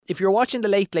if you're watching the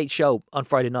Late Late Show on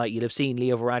Friday night, you'll have seen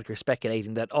Leo Varadkar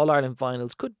speculating that All-Ireland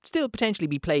finals could still potentially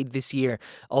be played this year,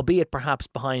 albeit perhaps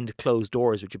behind closed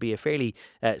doors, which would be a fairly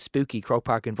spooky Croke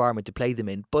Park environment to play them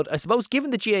in. But I suppose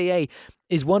given the GAA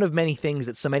is one of many things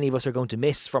that so many of us are going to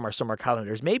miss from our summer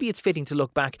calendars, maybe it's fitting to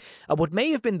look back at what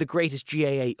may have been the greatest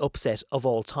GAA upset of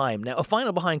all time. Now, a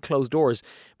final behind closed doors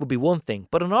would be one thing,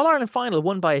 but an All-Ireland final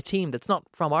won by a team that's not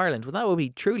from Ireland, well, that would be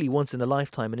truly once in a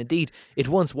lifetime, and indeed it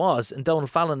once was. And Donald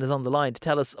Fallon is on the line to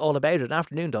tell us all about it.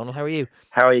 Afternoon, Donald, how are you?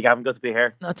 How are you, Gavin? Good to be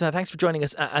here. Thanks for joining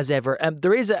us as ever.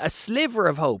 There is a sliver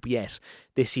of hope yet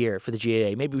this year for the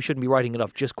GAA. Maybe we shouldn't be writing it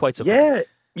off just quite so quickly.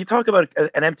 You talk about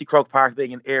an empty Croke Park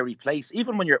being an eerie place.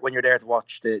 Even when you're there to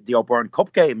watch the O'Byrne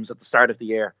Cup games at the start of the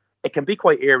year, it can be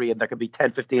quite eerie, and there can be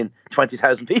 10, 15,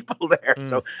 20,000 people there.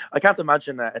 So I can't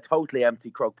imagine a totally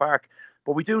empty Croke Park.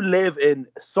 But we do live in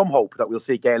some hope that we'll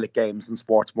see Gaelic games and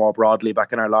sports more broadly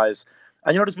back in our lives.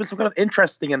 And, there's been some kind of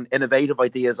interesting and innovative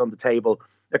ideas on the table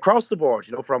across the board,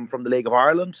 from the League of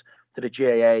Ireland to the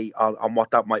GAA on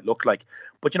what that might look like.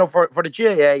 But, for the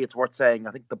GAA, it's worth saying,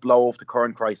 I think the blow of the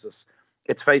current crisis,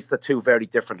 it's faced at two very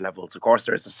different levels. Of course,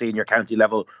 there's a senior county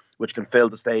level, which can fill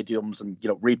the stadiums and,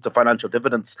 reap the financial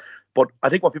dividends. But I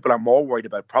think what people are more worried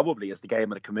about probably is the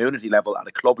game at a community level, at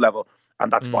a club level,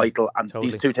 and that's vital. And totally.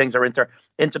 These two things are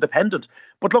interdependent.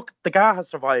 But look, the GAA has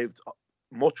survived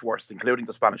much worse, including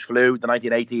the Spanish flu. The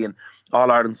 1918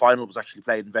 All-Ireland final was actually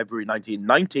played in February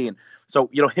 1919. So,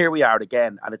 here we are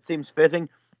again, and it seems fitting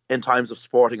in times of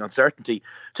sporting uncertainty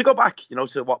to go back,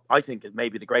 to what I think is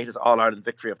maybe the greatest All-Ireland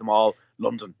victory of them all,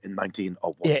 London in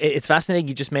 1901. Yeah, it's fascinating.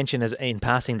 You just mentioned in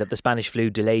passing that the Spanish flu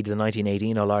delayed the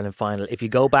 1918 All-Ireland final. If you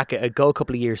go back, go a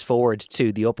couple of years forward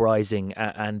to the uprising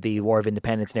and the War of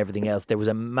Independence and everything else, there was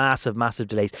a massive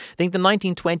delays. I think the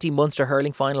 1920 Munster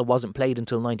hurling final wasn't played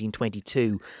until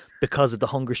 1922 because of the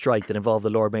hunger strike that involved the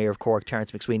Lord Mayor of Cork,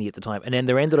 Terence McSweeney, at the time. And then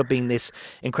there ended up being this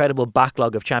incredible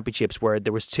backlog of championships where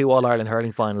there was 2 All-Ireland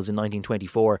hurling finals in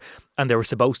 1924 and there were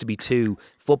supposed to be 2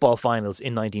 football finals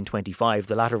in 1925,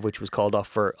 the latter of which was called off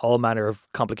for all manner of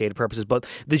complicated purposes. But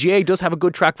the GAA does have a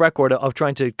good track record of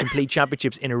trying to complete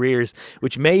championships in arrears,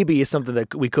 which maybe is something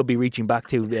that we could be reaching back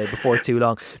to before too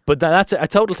long. But that's a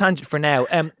total tangent for now.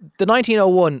 The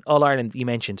 1901 All-Ireland you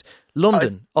mentioned,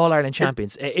 London All-Ireland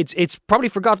champions. It's probably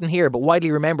forgotten here, but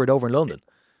widely remembered over in London.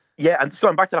 Yeah, and just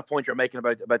going back to that point you're making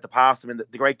about the past, I mean,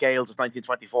 the great Gaels of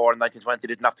 1924 and 1920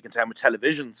 didn't have to contend with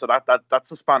television, so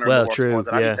that's a spanner in the works more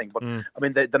than anything. But I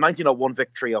mean, the 1901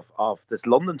 victory of this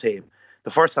London team,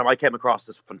 the first time I came across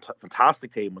this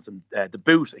fantastic team was in the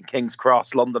Boot in King's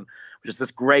Cross, London, which is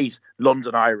this great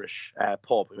London Irish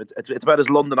pub. It's about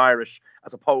as London Irish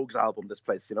as a Pogues album, this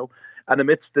place, And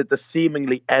amidst the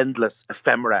seemingly endless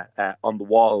ephemera on the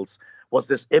walls was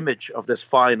this image of this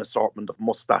fine assortment of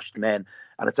mustached men.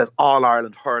 And it says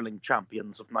All-Ireland Hurling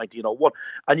Champions of 1901.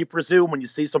 And you presume when you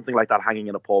see something like that hanging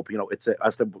in a pub, it's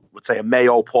as they would say, a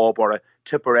Mayo pub or a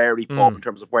Tipperary pub in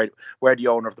terms of where the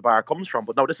owner of the bar comes from.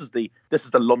 But no, this is the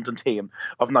London team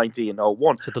of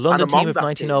 1901. So the London team of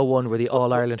 1901 were the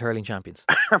All-Ireland Hurling Champions.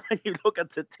 When you look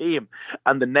at the team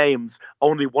and the names,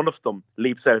 only one of them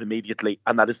leaps out immediately,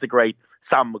 and that is the great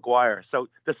Sam Maguire. So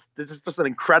this is just an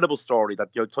incredible story that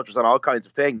touches on all kinds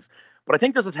of things. But I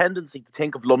think there's a tendency to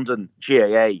think of London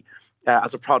GAA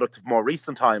as a product of more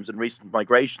recent times and recent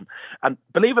migration. And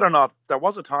believe it or not, there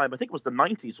was a time, I think it was the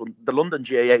 90s, when the London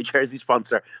GAA jersey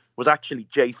sponsor was actually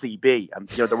JCB. And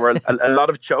there were a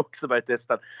lot of jokes about this,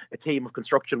 that a team of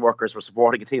construction workers were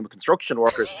supporting a team of construction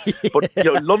workers. But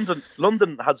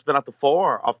London has been at the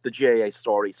fore of the GAA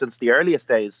story since the earliest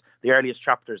days, the earliest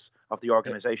chapters of the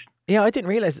organisation. Yeah, I didn't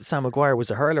realise that Sam Maguire was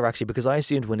a hurler, actually, because I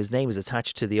assumed when his name was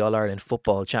attached to the All-Ireland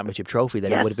Football Championship trophy that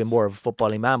he would have been more of a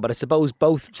footballing man. But I suppose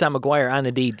both Sam Maguire and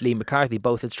indeed Liam McCarthy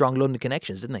both had strong London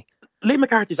connections, didn't they? Liam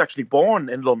McCarthy's actually born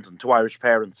in London to Irish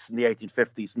parents in the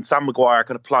 1850s, and Sam Maguire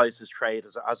kind of plies his trade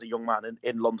as a young man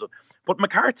in London. But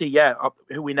McCarthy,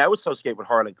 who we now associate with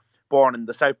hurling, born in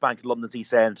the South Bank of London's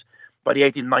East End by the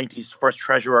 1890s, first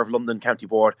treasurer of London County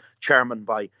Board, chairman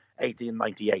by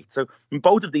 1898. So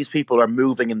both of these people are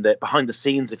moving behind the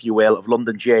scenes, if you will, of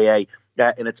London GAA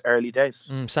in its early days.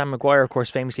 Sam Maguire, of course,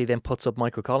 famously then puts up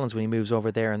Michael Collins when he moves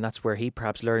over there, and that's where he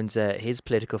perhaps learns his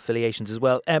political affiliations as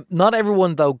well. Not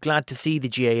everyone, though, glad to see the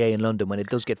GAA in London when it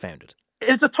does get founded.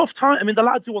 It's a tough time. I mean, the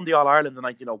lads who won the All-Ireland in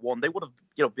 1901, they would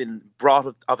have been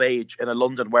brought of age in a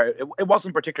London where it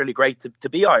wasn't particularly great to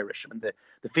be Irish. I mean,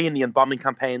 the Fenian bombing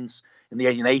campaigns in the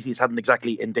 1880s hadn't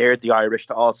exactly endeared the Irish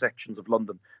to all sections of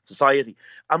London society.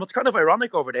 And what's kind of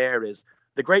ironic over there is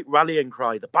the great rallying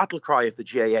cry, the battle cry of the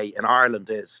GAA in Ireland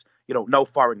is no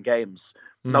foreign games,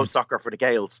 no soccer for the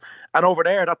Gaels. And over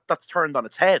there, that's turned on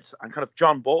its head. And kind of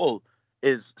John Ball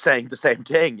is saying the same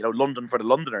thing, London for the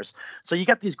Londoners. So you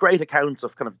get these great accounts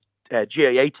of kind of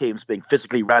GAA teams being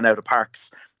physically ran out of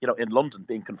parks, in London,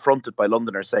 being confronted by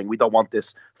Londoners saying, we don't want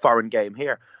this foreign game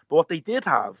here. But what they did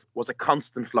have was a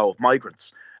constant flow of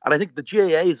migrants. And I think the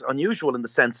GAA is unusual in the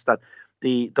sense that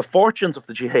the fortunes of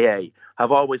the GAA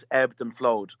have always ebbed and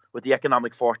flowed with the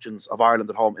economic fortunes of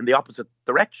Ireland at home in the opposite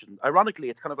direction. Ironically,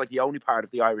 it's kind of like the only part of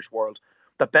the Irish world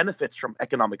that benefits from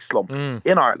economic slump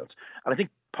in Ireland. And I think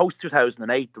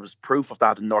post-2008, there was proof of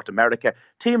that in North America.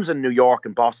 Teams in New York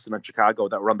and Boston and Chicago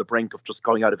that were on the brink of just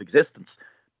going out of existence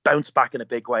bounced back in a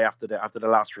big way after the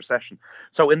last recession.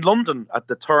 So in London, at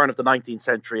the turn of the 19th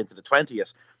century into the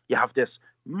 20th, you have this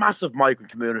massive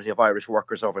migrant community of Irish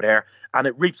workers over there, and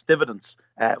it reaps dividends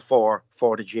for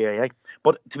the GAA.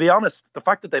 But to be honest, the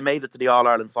fact that they made it to the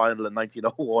All-Ireland final in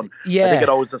 1901, I think it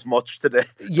owes as much to the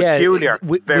peculiar,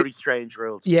 very strange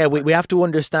rules. Yeah, we have to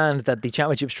understand that the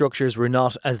championship structures were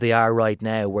not as they are right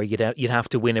now, where you'd have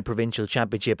to win a provincial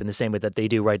championship in the same way that they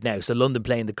do right now. So London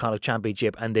playing the Connacht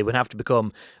Championship, and they would have to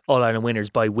become All-Ireland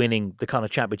winners by winning the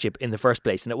Connacht Championship in the first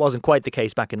place. And it wasn't quite the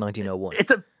case back in 1901.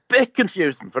 It's a bit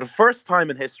confusing. For the first time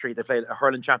in history, they played a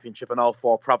hurling championship in all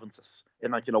 4 provinces in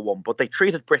 1901, but they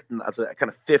treated Britain as a kind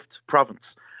of 5th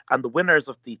province. And the winners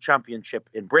of the championship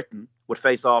in Britain would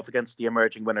face off against the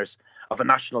emerging winners of a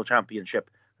national championship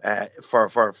for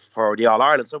the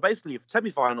All-Ireland. So basically, you have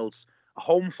semi-finals, a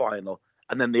home final,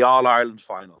 and then the All-Ireland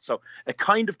final. So it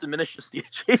kind of diminishes the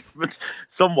achievement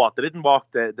somewhat. They didn't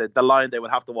walk the line they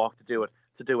would have to walk to do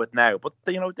it now, but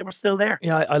they were still there.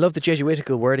 Yeah, I love the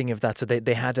Jesuitical wording of that. So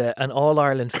they had an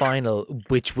All-Ireland final,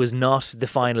 which was not the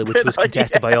final, which was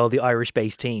contested by all the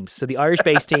Irish-based teams. So the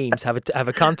Irish-based teams have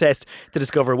a contest to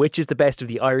discover which is the best of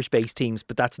the Irish-based teams,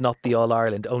 but that's not the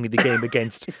All-Ireland. Only the game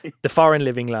against the foreign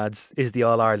living lads is the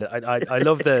All-Ireland. I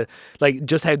love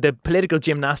just how the political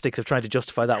gymnastics of trying to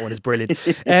justify that one is brilliant.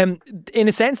 In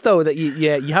a sense, though, that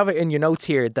you have it in your notes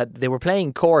here that they were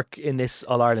playing Cork in this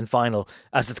All-Ireland final,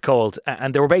 as it's called,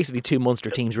 and there were basically 2 Munster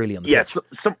teams really on the pitch.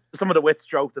 Some of the wits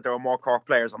joked that there were more Cork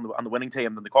players on the winning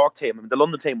team than the Cork team. I mean, the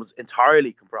London team was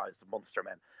entirely comprised of Munster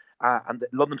men. And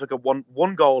London took a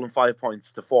one goal and 5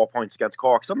 points to 4 points against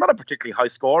Cork. So not a particularly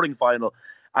high-scoring final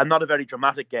and not a very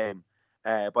dramatic game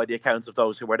by the accounts of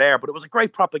those who were there. But it was a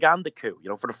great propaganda coup.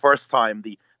 For the first time,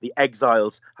 the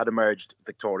exiles had emerged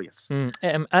victorious.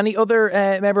 Any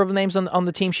other memorable names on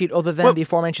the team sheet other than the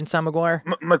aforementioned Sam Maguire?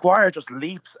 Maguire just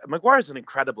leaps. Maguire's an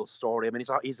incredible story. I mean,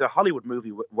 he's a Hollywood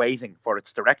movie waiting for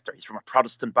its director. He's from a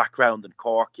Protestant background in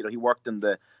Cork. He worked in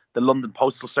the London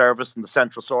Postal Service and the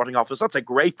Central Sorting Office. That's a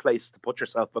great place to put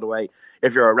yourself, by the way,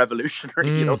 if you're a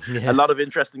revolutionary. A lot of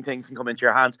interesting things can come into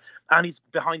your hands. And he's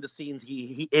behind the scenes.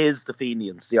 He is the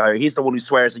Fenians. He's the one who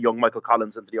swears a young Michael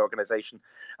Collins into the organisation.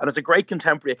 And there's a great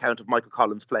contemporary account of Michael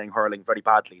Collins playing hurling very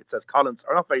badly. It says Collins,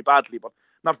 or not very badly, but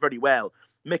not very well.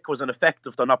 Mick was an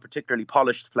effective, though not particularly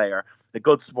polished player, a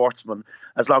good sportsman,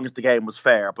 as long as the game was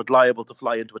fair, but liable to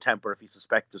fly into a temper if he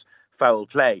suspected foul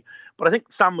play. But I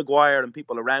think Sam Maguire and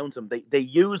people around him, they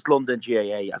used London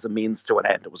GAA as a means to an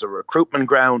end. It was a recruitment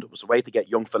ground. It was a way to get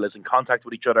young fellas in contact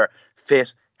with each other,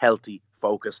 fit, healthy,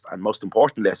 focused, and most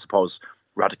importantly, I suppose,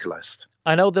 radicalised.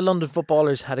 I know the London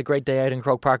footballers had a great day out in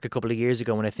Croke Park a couple of years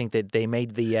ago, and I think that they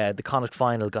made the Connacht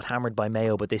final, got hammered by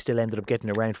Mayo, but they still ended up getting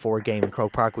a round 4 game in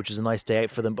Croke Park, which was a nice day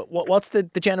out for them. But what's the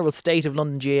general state of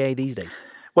London GAA these days?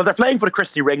 Well, they're playing for the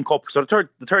Christy Ring Cup, so the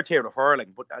third tier of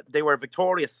hurling, but they were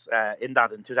victorious in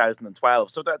that in 2012.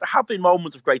 So there have been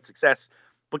moments of great success.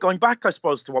 But going back, I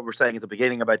suppose, to what we were saying at the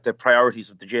beginning about the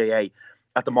priorities of the GAA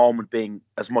at the moment being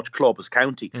as much club as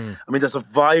county. I mean, there's a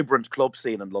vibrant club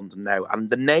scene in London now, and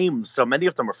the names, so many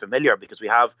of them are familiar because we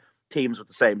have teams with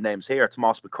the same names here.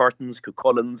 Tomas McCurtains,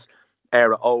 Cucullins,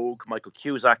 Era Ogue, Michael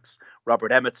Cusacks,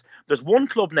 Robert Emmets. There's one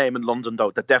club name in London,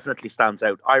 though, that definitely stands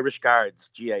out. Irish Guards,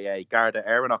 GAA, Garda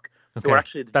Éireann. Okay. Who are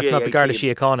actually That's GAA not the Garda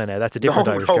team. Síochána now, that's a different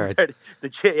Irish Guards. The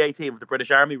GAA team of the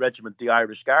British Army Regiment, the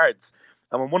Irish Guards.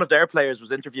 And when one of their players was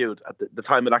interviewed at the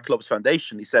time of that club's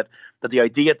foundation, he said that the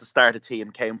idea to start a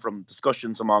team came from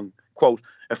discussions among, quote,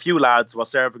 a few lads while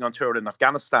serving on tour in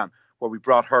Afghanistan, where we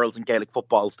brought hurls and Gaelic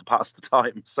footballs to pass the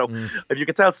time. So if you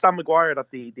could tell Sam Maguire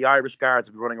that the Irish Guards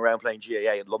would be running around playing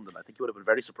GAA in London, I think he would have been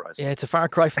very surprised. Yeah, it's a far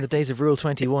cry from the days of Rule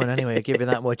 21 anyway, I'll give you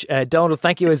that much. Donald,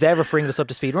 thank you as ever for bringing us up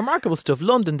to speed. Remarkable stuff.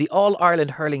 London, the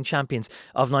All-Ireland hurling champions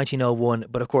of 1901,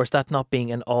 but of course that not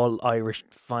being an All-Irish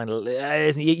final,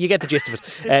 you get the gist of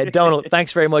it. Donald,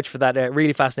 thanks very much for that.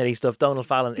 Really fascinating stuff. Donald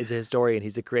Fallon is a historian.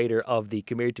 He's the creator of the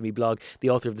Come Here To Me blog,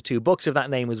 the author of the 2 books of that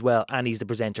name as well, and he's the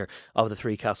presenter of the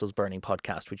Three Castles Burn Learning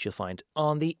podcast, which you'll find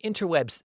on the interwebs.